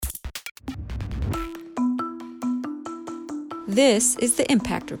This is the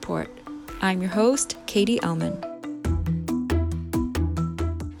Impact Report. I'm your host, Katie Ellman.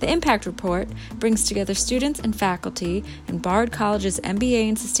 The Impact Report brings together students and faculty in Bard College's MBA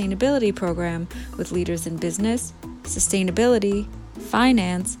in Sustainability program with leaders in business, sustainability,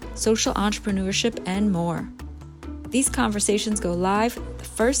 finance, social entrepreneurship, and more. These conversations go live the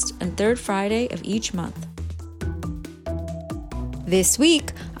first and third Friday of each month. This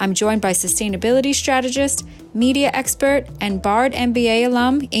week, I'm joined by sustainability strategist, media expert, and Bard MBA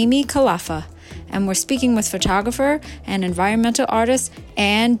alum Amy Calafa, and we're speaking with photographer and environmental artist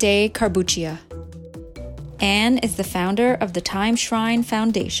Anne de Carbuccia. Anne is the founder of the Time Shrine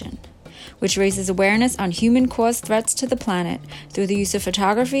Foundation, which raises awareness on human-caused threats to the planet through the use of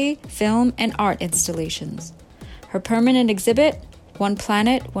photography, film, and art installations. Her permanent exhibit, One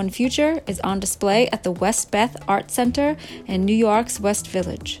Planet, One Future, is on display at the West Beth Art Center in New York's West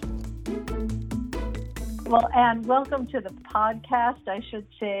Village. Well, Anne, welcome to the podcast. I should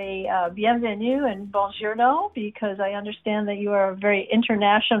say bienvenue and buongiorno, because I understand that you are a very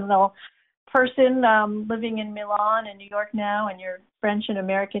international person living in Milan and New York now, and you're French and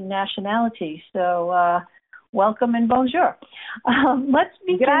American nationality. So welcome and bonjour. Let's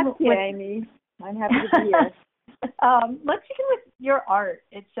begin with Amy. I'm happy to be here. Let's begin with your art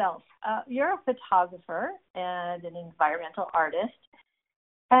itself. You're a photographer and an environmental artist,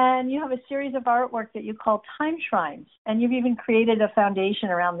 and you have a series of artwork that you call time shrines, and you've even created a foundation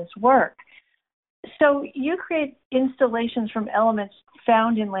around this work. So you create installations from elements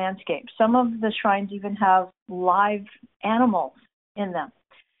found in landscapes. Some of the shrines even have live animals in them.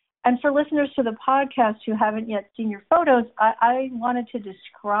 And for listeners to the podcast who haven't yet seen your photos, I wanted to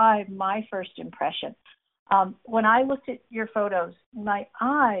describe my first impression. When I looked at your photos, my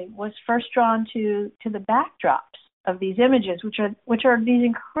eye was first drawn to the backdrops of these images, which are these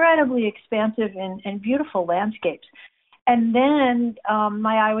incredibly expansive and beautiful landscapes. And then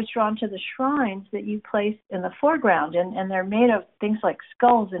my eye was drawn to the shrines that you placed in the foreground, and they're made of things like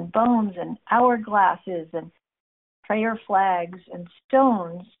skulls and bones and hourglasses and prayer flags and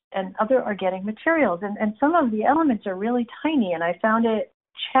stones and other organic materials. And some of the elements are really tiny, and I found it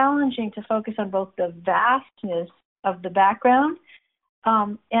challenging to focus on both the vastness of the background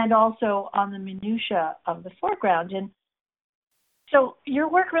and also on the minutia of the foreground. And so your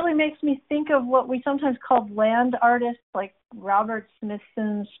work really makes me think of what we sometimes call land artists, like Robert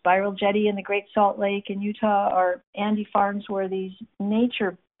Smithson's Spiral Jetty in the Great Salt Lake in Utah, or Andy Farnsworthy's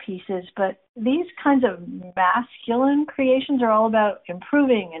nature pieces. But these kinds of masculine creations are all about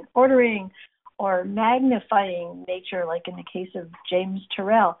improving and ordering or magnifying nature, like in the case of James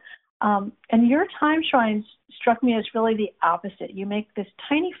Turrell. And your time shrines struck me as really the opposite. You make this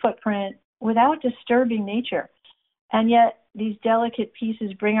tiny footprint without disturbing nature. And yet these delicate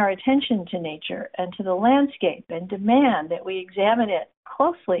pieces bring our attention to nature and to the landscape and demand that we examine it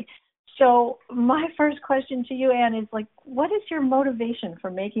closely. So my first question to you, Anne, is what is your motivation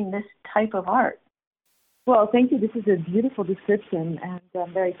for making this type of art? Well, thank you. This is a beautiful description, and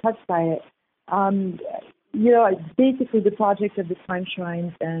I'm very touched by it. Basically the project of the Time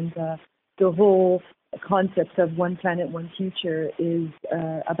Shrines and the whole concept of One Planet, One Future is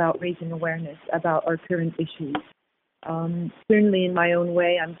about raising awareness about our current issues. Certainly in my own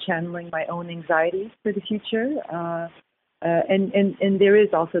way, I'm channeling my own anxiety for the future. And there is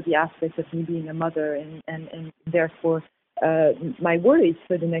also the aspect of me being a mother and therefore my worries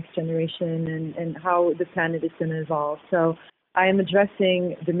for the next generation and how the planet is going to evolve. So I am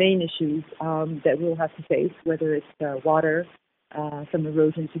addressing the main issues that we'll have to face, whether it's water, from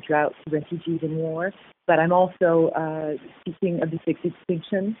erosion to drought to refugees and war. But I'm also speaking of the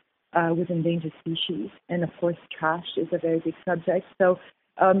extinction with endangered species. And of course, trash is a very big subject. So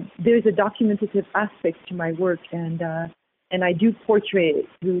there's a documentative aspect to my work, and I do portray it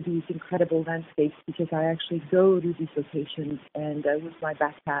through these incredible landscapes because I actually go to these locations and with my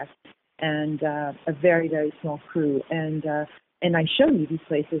backpack and a very, very small crew. And I show you these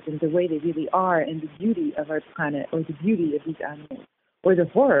places and the way they really are and the beauty of our planet or the beauty of these animals or the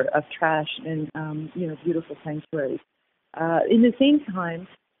horror of trash and, beautiful sanctuaries. In the same time,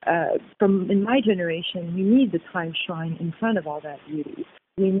 in my generation, we need the time shrine in front of all that beauty.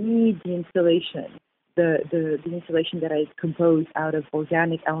 We need the installation, the installation that I compose out of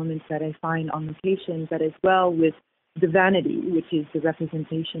organic elements that I find on location, but as well with the vanity, which is the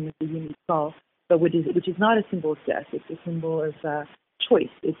representation of the human skull, but which is not a symbol of death. It's a symbol of choice.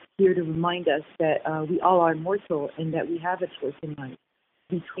 It's here to remind us that we all are mortal and that we have a choice in life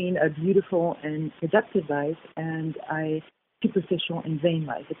between a beautiful and productive life and a superficial and vain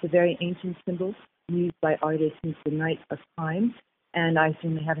life. It's a very ancient symbol used by artists since the night of time and I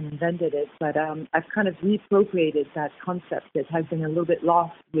certainly haven't invented it, but I've kind of reappropriated that concept that has been a little bit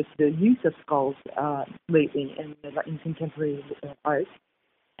lost with the use of skulls lately in contemporary art.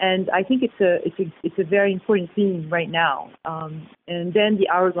 And I think it's a very important theme right now. And then the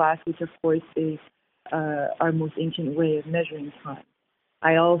hourglass, which of course is our most ancient way of measuring time.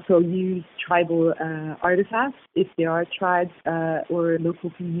 I also use tribal artifacts if there are tribes or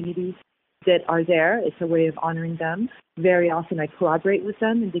local communities that are there. It's a way of honoring them. Very often I collaborate with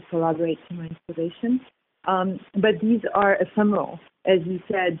them and they collaborate to my installation. But these are ephemeral. As you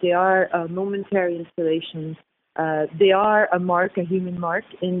said, they are momentary installations. They are a mark, a human mark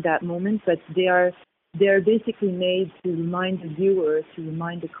in that moment, but they're basically made to remind the viewer, to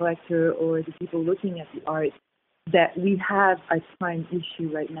remind the collector or the people looking at the art that we have a time issue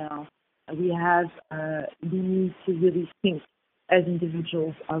right now. We need to really think as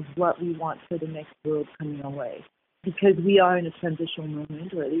individuals of what we want for the next world coming our way. Because we are in a transitional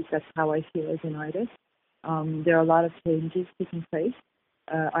moment, or at least that's how I feel as an artist. There are a lot of changes taking place.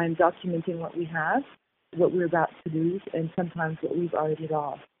 I'm documenting what we have, what we're about to lose, and sometimes what we've already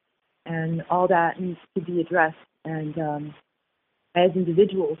lost. And all that needs to be addressed. And as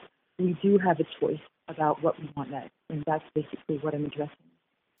individuals, we do have a choice about what we want next. And that's basically what I'm addressing.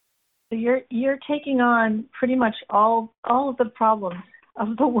 So you're taking on pretty much all of the problems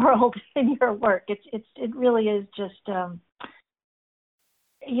of the world in your work. It really is just a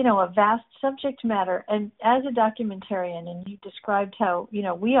vast subject matter. And as a documentarian, and you described how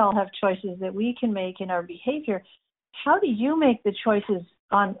we all have choices that we can make in our behavior. How do you make the choices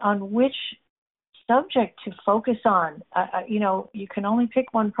on which subject to focus on? You can only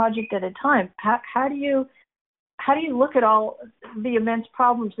pick one project at a time. How do you look at all the immense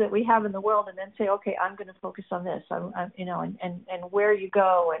problems that we have in the world and then say, okay, I'm going to focus on this, and where you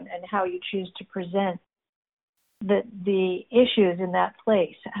go and how you choose to present the issues in that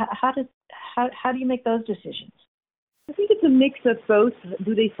place? How do you make those decisions? I think it's a mix of both.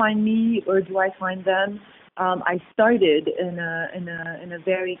 Do they find me or do I find them? I started in a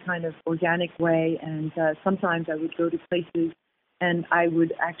very kind of organic way, and sometimes I would go to places and I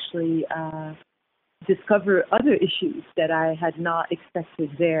would actually discover other issues that I had not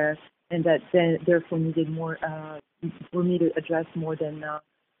expected there, and that then therefore needed more for me to address more than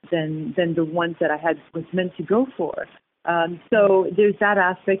the ones that I was meant to go for. So there's that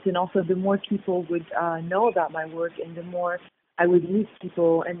aspect, and also the more people would know about my work, and the more I would meet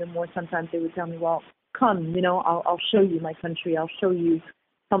people, and the more sometimes they would tell me, well, come, I'll show you my country, I'll show you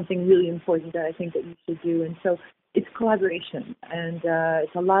something really important that I think that you should do. And so it's collaboration, and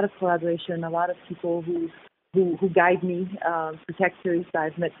it's a lot of collaboration, a lot of people who guide me, protectors.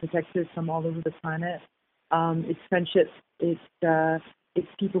 I've met protectors from all over the planet. It's friendships, it's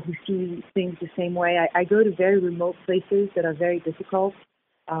people who see things the same way. I go to very remote places that are very difficult.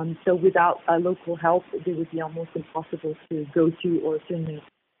 So without local help, it would be almost impossible to go to or certainly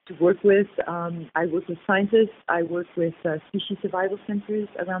to work with. I work with scientists. I work with species survival centers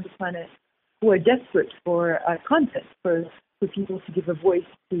around the planet who are desperate for content, for people to give a voice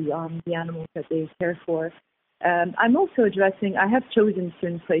to the animals that they care for. I'm also I have chosen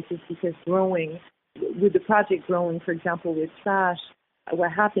certain places because with the project growing, for example, with trash,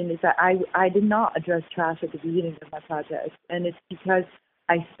 what happened is that I did not address trash at the beginning of my project. And it's because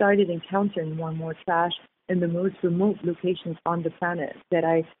I started encountering more and more trash in the most remote locations on the planet that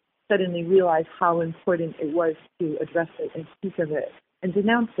I suddenly realized how important it was to address it and speak of it and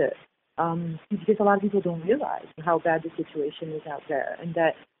denounce it. Because a lot of people don't realize how bad the situation is out there, and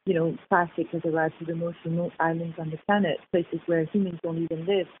that, plastic has arrived to the most remote islands on the planet, places where humans don't even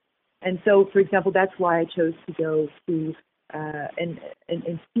live. And so, for example, that's why I chose to go to and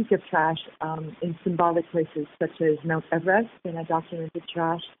speak of trash in symbolic places such as Mount Everest, and I documented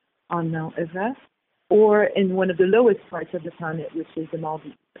trash on Mount Everest, or in one of the lowest parts of the planet, which is the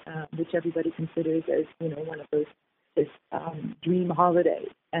Maldives, which everybody considers as, one of those dream holidays,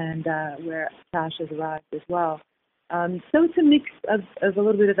 and where trash has arrived as well. So it's a mix of a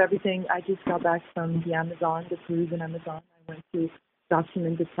little bit of everything. I just got back from the Amazon, the Peruvian Amazon. I went to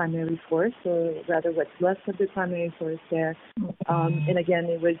document the primary forest, or rather what's left of the primary forest there. And again,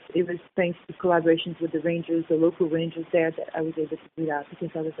 it was thanks to collaborations with the rangers, the local rangers there, that I was able to do that, because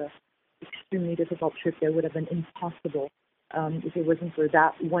that was a extremely difficult trip. That would have been impossible if it wasn't for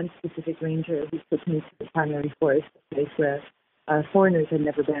that one specific ranger who took me to the primary forest, a place where foreigners had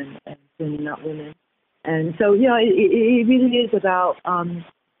never been, and certainly not women. And so, it really is about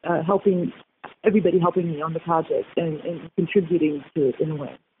everybody helping me on the project and contributing to it in a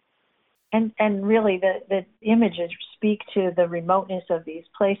way. And really, the images speak to the remoteness of these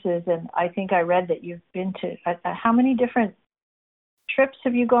places. And I think I read that you've been to how many different trips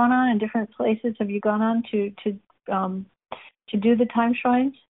have you gone on, and different places have you gone on to do the time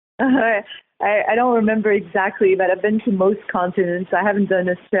shrines? I don't remember exactly, but I've been to most continents. I haven't done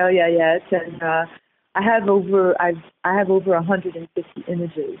Australia yet, and I have over 150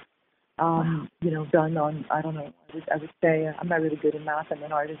 images. Done on, I don't know. I would say I'm not really good at math. I'm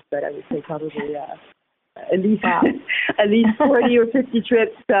an artist, but I would say probably at least wow. at least 40 or 50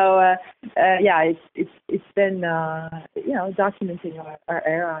 trips. So it's been documenting our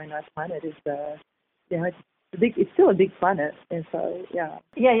era and our planet is it's still a big planet, and so yeah.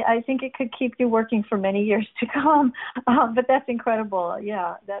 I think it could keep you working for many years to come. But that's incredible.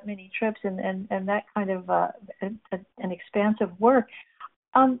 Yeah, that many trips and that kind of an expansive work.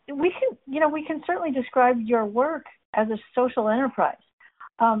 We can certainly describe your work as a social enterprise,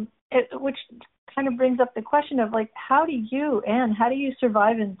 which kind of brings up the question of like, how do you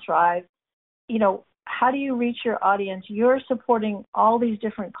survive and thrive? How do you reach your audience? You're supporting all these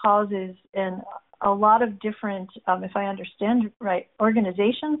different causes and a lot of different, if I understand right,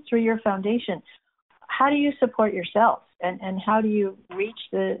 organizations through your foundation. How do you support yourself, and how do you reach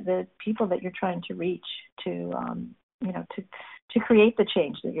the people that you're trying to reach to create the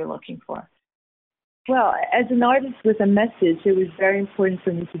change that you're looking for? Well, as an artist with a message, it was very important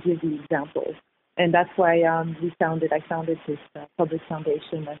for me to give the examples. And that's why I founded this public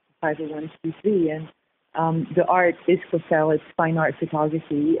foundation, that's 501c3. And the art is for sale. It's fine art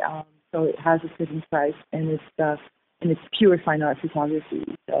photography. So it has a certain price, and it's pure fine art photography.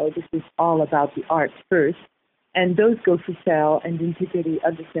 So this is all about the art first. And those go for sale, and the integrity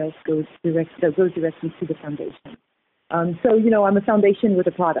of the sales goes directly to the foundation. So, I'm a foundation with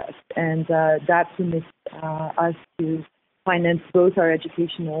a product, and that permits us to finance both our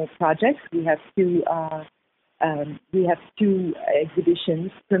educational projects. We have two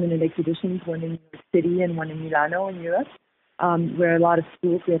exhibitions, permanent exhibitions, one in New York City and one in Milano in Europe, where a lot of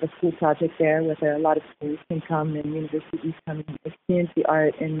schools, we have a school project there where a lot of schools can come and universities come and experience the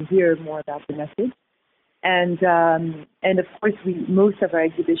art and hear more about the message. And of course, most of our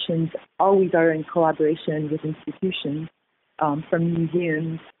exhibitions always are in collaboration with institutions, from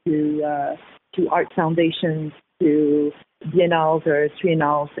museums to art foundations to biennales or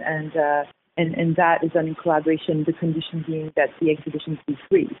triennales, and that is done in collaboration. The condition being that the exhibitions be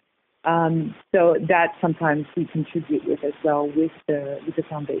free. So that sometimes we contribute with as well with the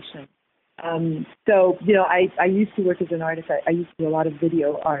foundation. I used to work as an artist. I used to do a lot of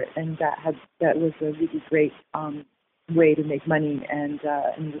video art, and that was a really great way to make money, and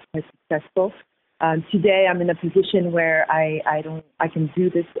it was quite successful. Today, I'm in a position where I can do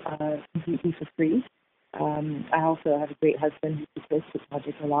this completely for free. I also have a great husband who supports the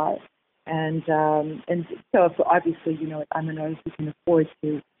project a lot, and so obviously, I'm an artist who can afford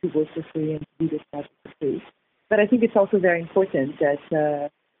to work for free and to do this project for free. But I think it's also very important that.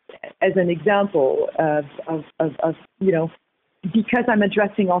 As an example of because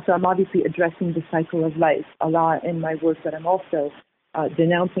I'm obviously addressing the cycle of life a lot in my work, but I'm also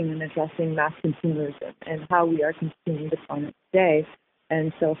denouncing and addressing mass consumerism and how we are consuming the planet today.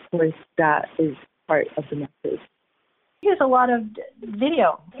 And so, of course, that is part of the message. There's a lot of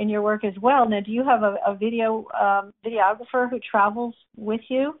video in your work as well. Now, do you have a videographer who travels with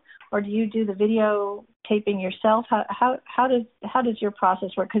you, or do you do the video taping yourself? How does your process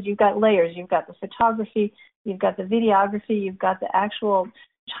work? Because you've got layers. You've got the photography, you've got the videography, you've got the actual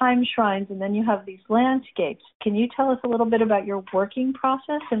time shrines, and then you have these landscapes. Can you tell us a little bit about your working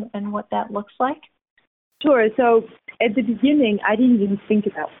process and what that looks like? Sure. So at the beginning, I didn't even think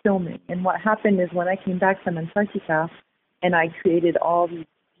about filming. And what happened is when I came back from Antarctica and I created all these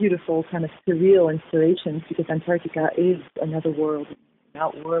beautiful kind of surreal installations, because Antarctica is another world,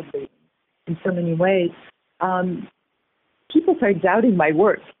 outworldly in so many ways, people started doubting my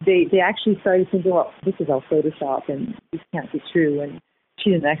work. They actually started thinking, well, this is all Photoshop and this can't be true. And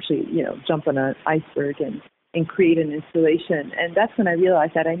she didn't actually, jump on an iceberg and create an installation. And that's when I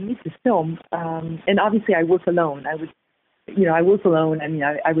realized that I need to film. And obviously I work alone. I work alone. I mean,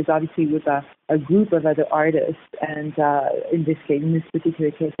 I was obviously with a group of other artists. And in this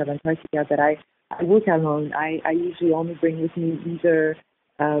particular case of Antarctica, that I work alone. I usually only bring with me either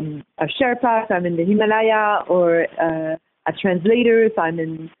a Sherpa if I'm in the Himalaya, or a translator if I'm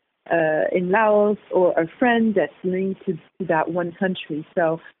in Laos, or a friend that's linked to that one country.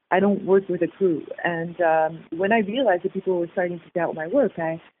 So I don't work with a crew. And when I realized that people were starting to doubt my work,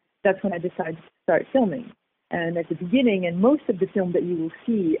 that's when I decided to start filming. And at the beginning, and most of the film that you will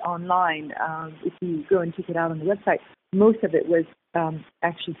see online, if you go and check it out on the website, most of it was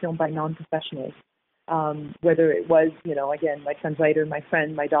actually filmed by non-professionals. Whether it was, again, my translator, my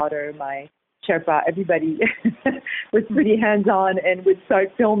friend, my daughter, my Sherpa, everybody was pretty hands-on and would start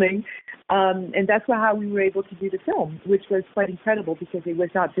filming. And that's how we were able to do the film, which was quite incredible because it was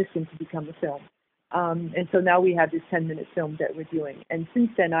not destined to become a film. And so now we have this 10-minute film that we're doing. And since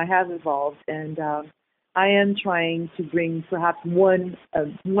then, I have evolved, and I am trying to bring perhaps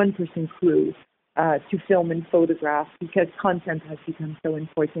one-person crew to film and photograph because content has become so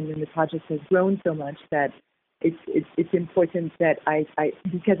important and the project has grown so much that it's important that I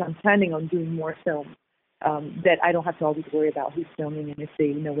because I'm planning on doing more films, that I don't have to always worry about who's filming and if they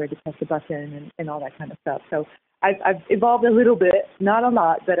know where to press the button and all that kind of stuff. So I've evolved a little bit, not a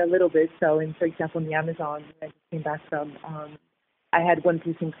lot, but a little bit. So, for example, in the Amazon, I just came back from, I had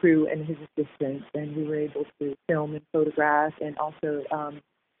one-person crew and his assistant, and we were able to film and photograph and also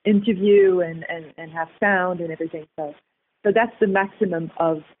interview and have sound and everything. So that's the maximum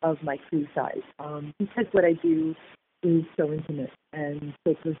of my crew size, because what I do is so intimate and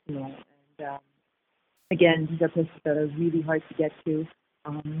so personal. And again, these are places that are really hard to get to,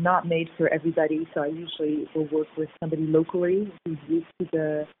 not made for everybody. So I usually will work with somebody locally who's used to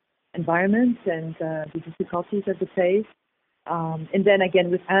the environment and the difficulties of the place. And then again,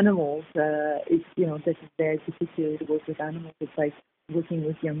 with animals, it's, this is very particular to work with animals. It's like working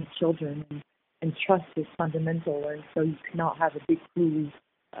with young children, and trust is fundamental. And so you cannot have a big crew,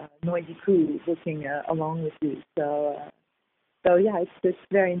 noisy crew working along with you. So yeah, it's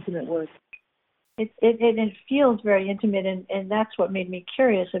very intimate work. It feels very intimate, and that's what made me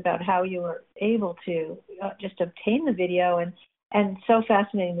curious about how you were able to just obtain the video, and so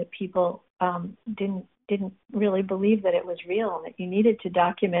fascinating that people didn't really believe that it was real and that you needed to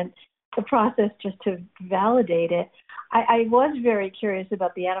document the process just to validate it. I was very curious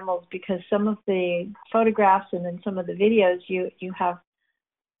about the animals because some of the photographs and then some of the videos you have,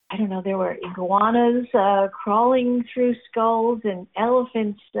 I don't know, there were iguanas crawling through skulls and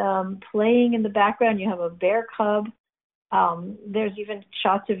elephants playing in the background. You have a bear cub. There's even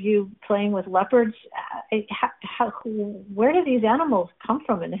shots of you playing with leopards. Where do these animals come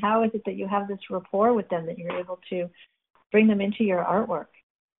from, and how is it that you have this rapport with them that you're able to bring them into your artwork?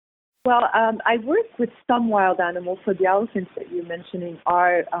 Well, I work with some wild animals. So the elephants that you're mentioning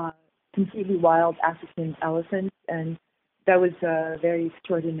are completely wild African elephants, and that was a very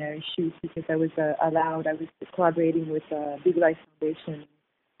extraordinary shoot because I was collaborating with Big Life Foundation.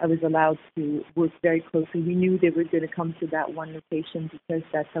 I was allowed to work very closely. We knew they were going to come to that one location because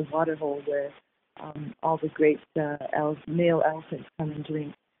that's a waterhole where all the great male elephants come and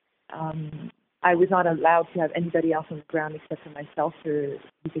drink. I was not allowed to have anybody else on the ground except for myself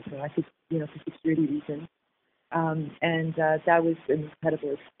because I could, for security reasons. And that was an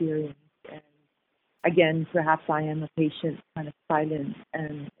incredible experience. And again, perhaps I am a patient, kind of silent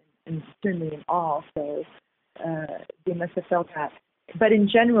and certainly in awe. So they must have felt that. But in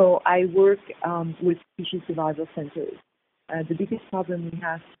general, I work with species survival centers. The biggest problem we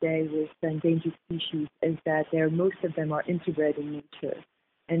have today with endangered species is that most of them are interbred in nature.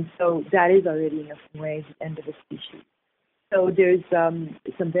 And so that is already in a way the end of a species. So there's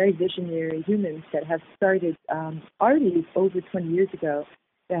some very visionary humans that have started already over 20 years ago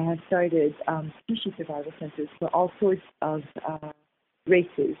that have started species survival centers for all sorts of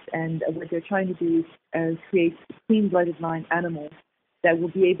races. And what they're trying to do is create clean-blooded line animals that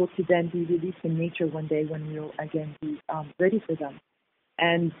will be able to then be released in nature one day when we'll again be ready for them.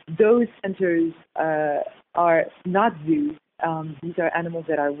 And those centers are not zoos. These are animals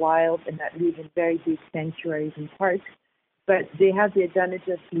that are wild and that live in very big sanctuaries and parks, but they have the advantage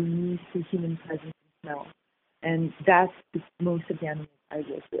of being used to human presence and smell. And that's most of the animals I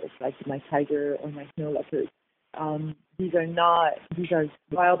work with, like my tiger or my snow leopard. These are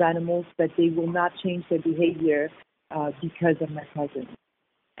wild animals, but they will not change their behavior because of my presence.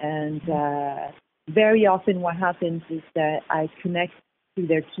 And very often what happens is that I connect to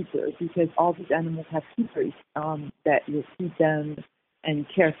their keeper because all these animals have keepers that will feed them and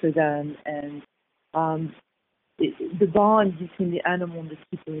care for them. And the bond between the animal and the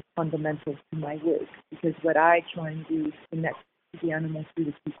keeper is fundamental to my work because what I try and do is connect to the animal through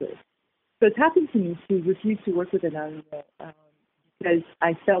the keeper. So it's happened to me to refuse to work with an animal because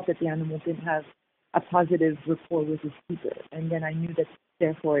I felt that the animal didn't have a positive rapport with his keeper, and then I knew that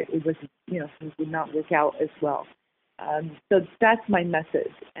therefore it was, things would not work out as well. So that's my method,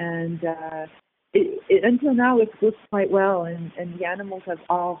 and until now it's worked quite well, and the animals have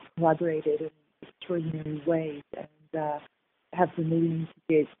all collaborated in extraordinary ways and have been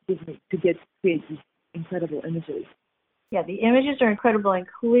able to create these incredible images. Yeah, the images are incredible, and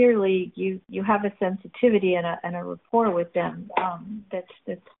clearly you have a sensitivity and a rapport with them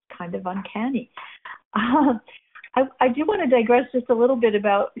that's kind of uncanny. I do want to digress just a little bit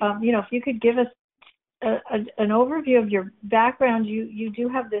about, if you could give us an overview of your background. You do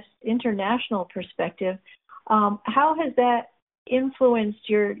have this international perspective. How has that influenced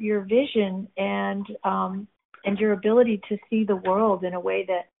your vision and your ability to see the world in a way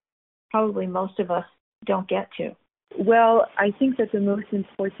that probably most of us don't get to? Well, I think that the most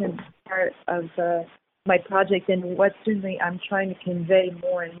important part of my project, and what certainly I'm trying to convey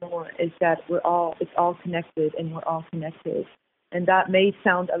more and more, is that it's all connected, and we're all connected. And that may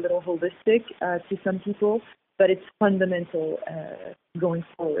sound a little holistic to some people, but it's fundamental going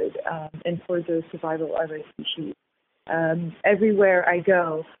forward and for the survival of our species. Everywhere I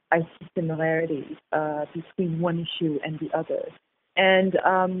go, I see similarities between one issue and the other. And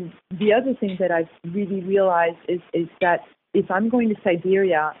the other thing that I've really realized is that if I'm going to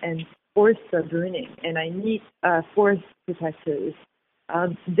Siberia and forests are burning and I meet forest protectors,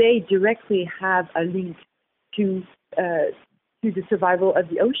 they directly have a link to the survival of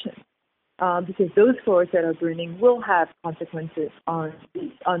the ocean, because those forests that are burning will have consequences on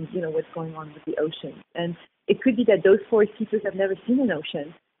what's going on with the ocean. And it could be that those forest keepers have never seen an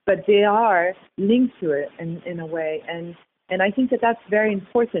ocean, but they are linked to it in a way. And I think that that's very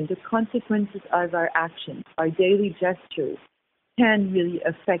important. The consequences of our actions, our daily gestures, can really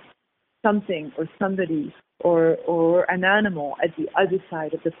affect something or somebody or an animal at the other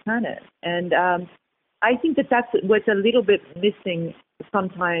side of the planet. And I think that that's what's a little bit missing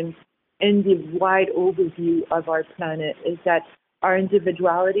sometimes in the wide overview of our planet, is that our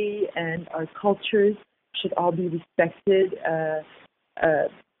individuality and our cultures should all be respected.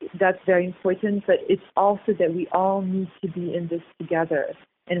 That's very important, but it's also that we all need to be in this together,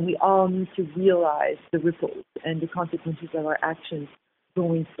 and we all need to realize the ripples and the consequences of our actions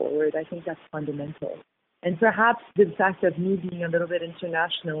going forward. I think that's fundamental. And perhaps the fact of me being a little bit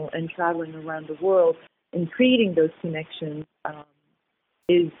international and traveling around the world and creating those connections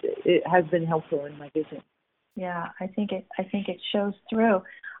it has been helpful in my vision. Yeah, I think it shows through.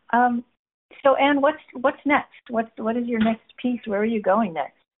 So Anne, what's next? What is your next piece? Where are you going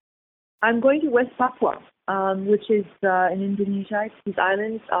next? I'm going to West Papua, which is in Indonesia. It's these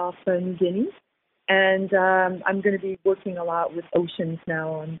islands off New Guinea. And I'm going to be working a lot with oceans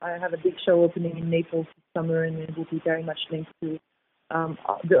now. And I have a big show opening in Naples this summer, and it will be very much linked to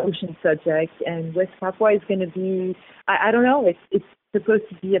the ocean subject. And West Papua is going to be, I don't know, it's supposed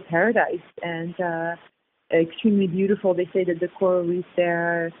to be a paradise and extremely beautiful. They say that the coral reefs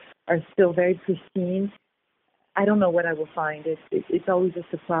there are still very pristine. I don't know what I will find. It's always a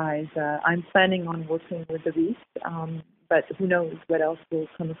surprise. I'm planning on working with the reef, but who knows what else will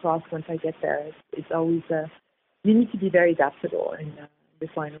come across once I get there. It's always, you need to be very adaptable in this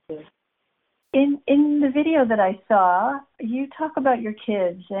line of work. In the video that I saw, you talk about your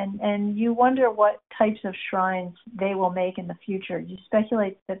kids and you wonder what types of shrines they will make in the future. You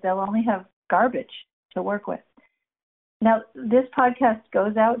speculate that they'll only have garbage to work with. Now, this podcast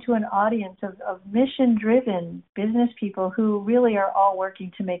goes out to an audience of mission-driven business people who really are all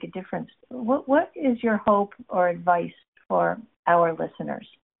working to make a difference. What is your hope or advice for our listeners?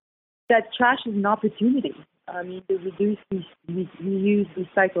 That trash is an opportunity. I mean, the reduce, reuse,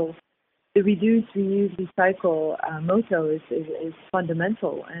 recycle. The reduce, reuse, recycle motto is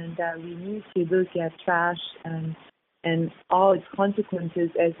fundamental, and we need to look at trash and all its consequences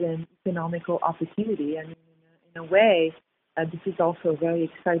as an economical opportunity. I mean, in a way, this is also a very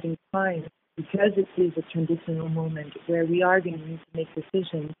exciting time because it is a transitional moment where we are going to need to make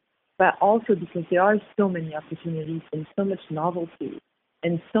decisions, but also because there are so many opportunities and so much novelty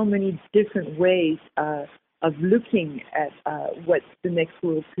and so many different ways of looking at what the next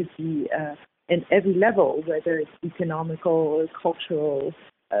world could be in every level, whether it's economical, cultural,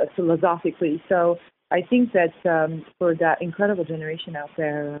 philosophically. So I think that for that incredible generation out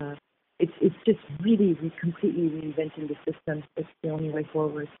there, it's just really completely reinventing the system. It's the only way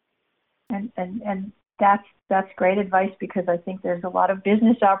forward. And that's great advice, because I think there's a lot of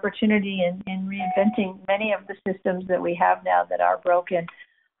business opportunity in reinventing many of the systems that we have now that are broken.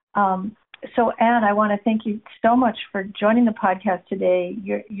 So Anne, I want to thank you so much for joining the podcast today.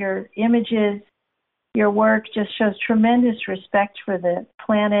 Your images, your work just shows tremendous respect for the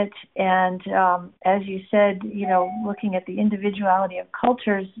planet. And as you said, looking at the individuality of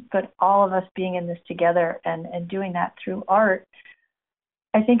cultures, but all of us being in this together and doing that through art,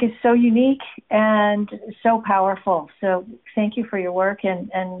 I think is so unique and so powerful. So thank you for your work.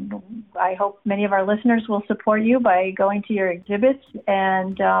 And I hope many of our listeners will support you by going to your exhibits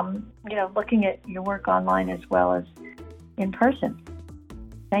and, looking at your work online as well as in person.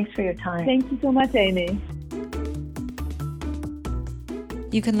 Thanks for your time. Thank you so much, Amy.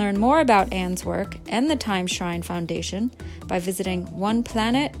 You can learn more about Anne's work and the Time Shrine Foundation by visiting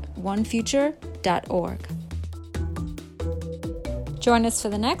oneplanet.onefuture.org. Join us for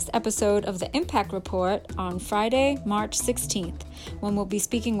the next episode of the Impact Report on Friday, March 16th, when we'll be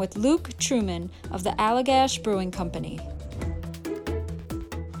speaking with Luke Truman of the Allagash Brewing Company.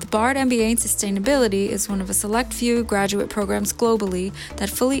 The Bard MBA in Sustainability is one of a select few graduate programs globally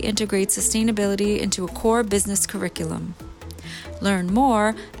that fully integrates sustainability into a core business curriculum. Learn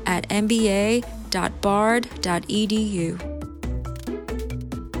more at mba.bard.edu.